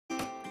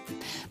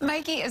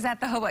Mikey is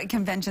at the Hawaii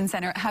Convention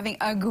Center having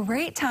a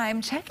great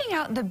time checking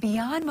out the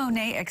Beyond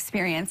Monet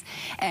experience,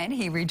 and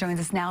he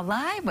rejoins us now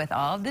live with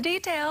all the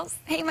details.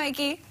 Hey,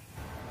 Mikey.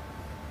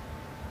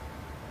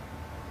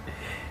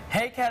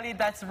 Hey, Kelly,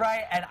 that's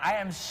right, and I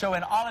am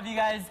showing all of you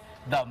guys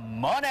the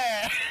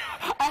Monet.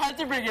 I had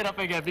to bring it up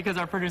again because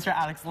our producer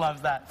Alex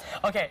loves that.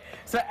 Okay,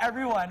 so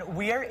everyone,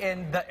 we are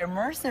in the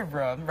immersive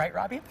room, right,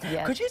 Robbie?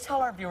 Yes. Could you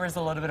tell our viewers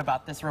a little bit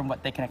about this room,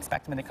 what they can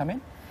expect when they come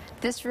in?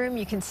 This room,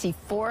 you can see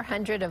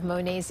 400 of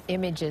Monet's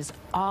images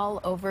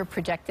all over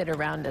projected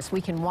around us. We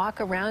can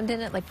walk around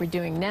in it like we're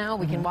doing now.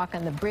 We can walk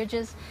on the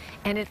bridges,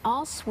 and it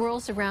all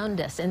swirls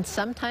around us. And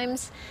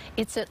sometimes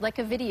it's like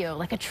a video,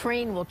 like a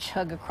train will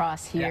chug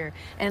across here.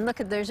 Yeah. And look,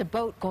 there's a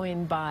boat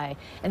going by,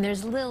 and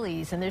there's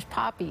lilies, and there's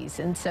poppies.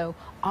 And so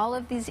all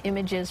of these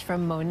images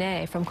from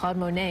Monet, from Claude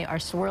Monet, are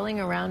swirling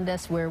around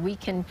us where we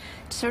can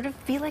sort of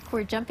feel like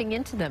we're jumping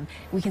into them.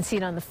 We can see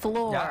it on the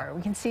floor. Yeah.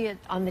 We can see it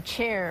on the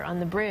chair, on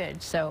the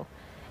bridge. So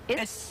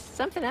it's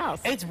something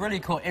else. It's really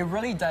cool. It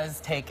really does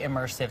take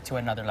immersive to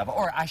another level,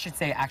 or I should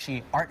say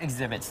actually art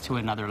exhibits to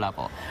another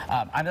level.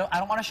 I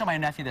don't want to show my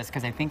nephew this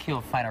because I think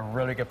he'll find a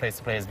really good place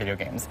to play his video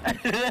games.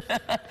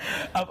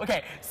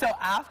 Okay, so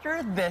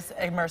after this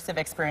immersive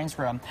experience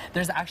room,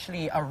 there's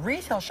actually a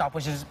retail shop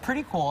which is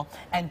pretty cool,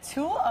 and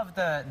two of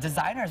the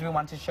designers we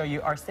want to show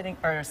you are standing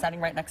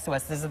right next to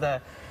us.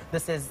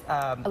 This is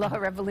Aloha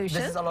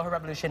Revolution. This is Aloha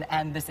Revolution,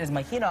 and this is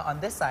Mahina on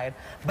this side.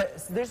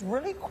 But there's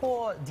really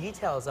cool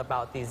details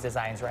about these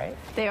designs, right?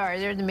 They are.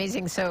 They're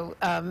amazing. So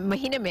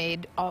Mahina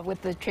made with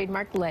the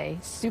trademark lei,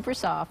 super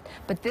soft.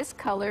 But this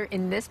color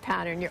in this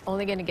pattern, you're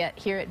only going to get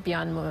here at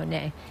Beyond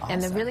Monet. Awesome.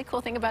 And the really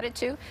cool thing about it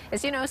too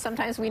is, you know,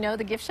 sometimes we know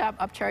the gift shop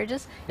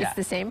upcharges. Yeah. It's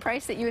the same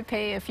price that you would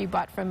pay if you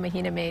bought from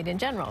Mahina Made in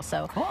general.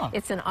 So cool.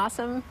 It's an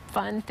awesome,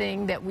 fun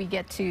thing that we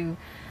get to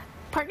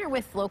partner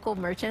with local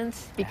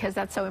merchants, because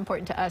that's so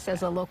important to us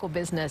as a local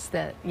business,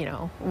 that, you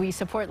know, we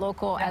support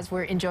local as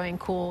we're enjoying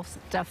cool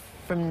stuff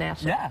from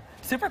national. Yeah,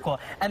 super cool.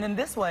 And then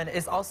this one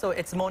is also,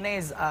 it's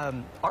Monet's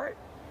art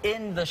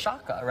in the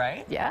shaka,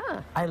 right? Yeah.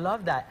 I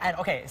love that. And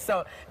okay,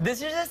 so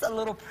this is just a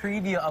little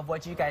preview of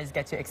what you guys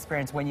get to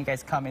experience when you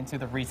guys come into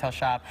the retail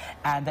shop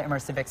and the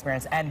immersive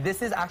experience. And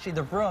this is actually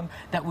the room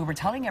that we were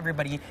telling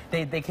everybody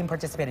they can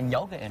participate in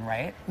yoga in,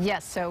 right?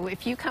 Yes, so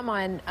if you come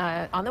on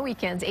the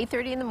weekends,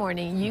 8:30 in the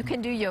morning, you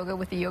can do yoga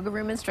with the yoga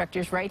room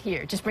instructors right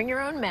here. Just bring your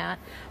own mat,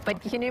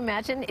 but can you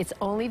imagine, it's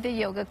only the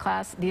yoga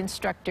class, the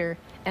instructor,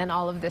 and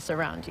all of this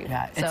around you.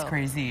 Yeah, it's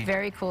crazy.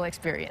 Very cool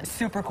experience.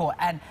 Super cool.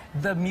 And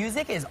the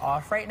music is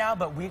off right now,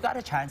 but we got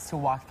a chance to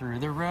walk through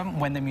the room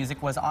when the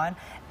music was on,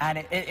 and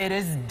it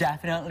is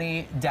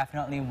definitely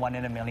one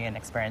in a million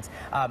experience.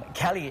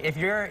 Kelly, if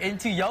you're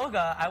into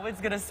yoga, I was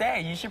gonna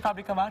say you should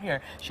probably come out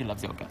here. She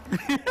loves yoga.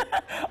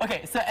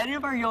 Okay, so any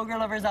of our yoga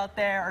lovers out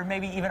there, or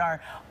maybe even our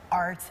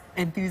art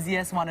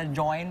enthusiasts, want to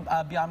join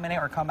Beyond Monet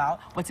or come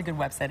out, what's a good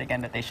website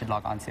again that they should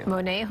log on to?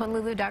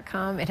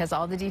 MonetHonolulu.com. It has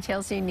all the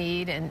details you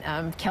need,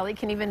 and Kelly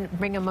can even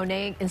bring a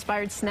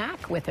Monet-inspired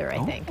snack with her, I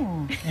think.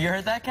 You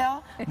heard that,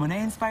 Kel?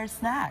 Monet-inspired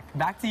snack.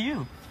 Back to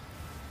you.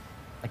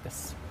 Like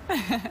this.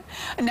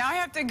 Now I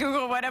have to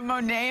Google what a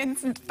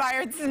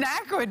Monet-inspired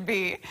snack would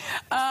be.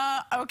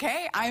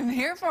 Okay, I'm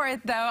here for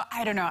it, though.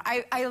 I don't know.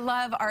 I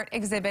love art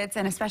exhibits,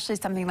 and especially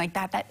something like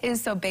that that is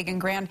so big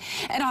and grand.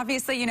 And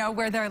obviously, you know,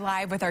 we're there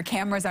live with our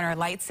cameras and our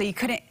lights, so you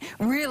couldn't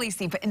really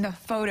see, but in the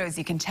photos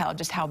you can tell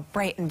just how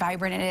bright and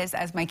vibrant it is.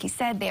 As Mikey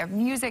said, they have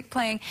music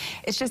playing.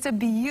 It's just a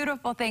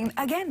beautiful thing.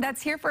 Again,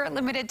 that's here for a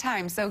limited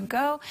time, so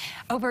go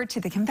over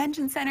to the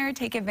convention center,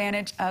 take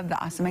advantage of the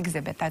awesome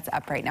exhibit that's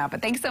up right now.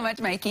 But thanks so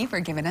much, Mikey, for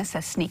giving us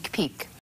a sneak peek.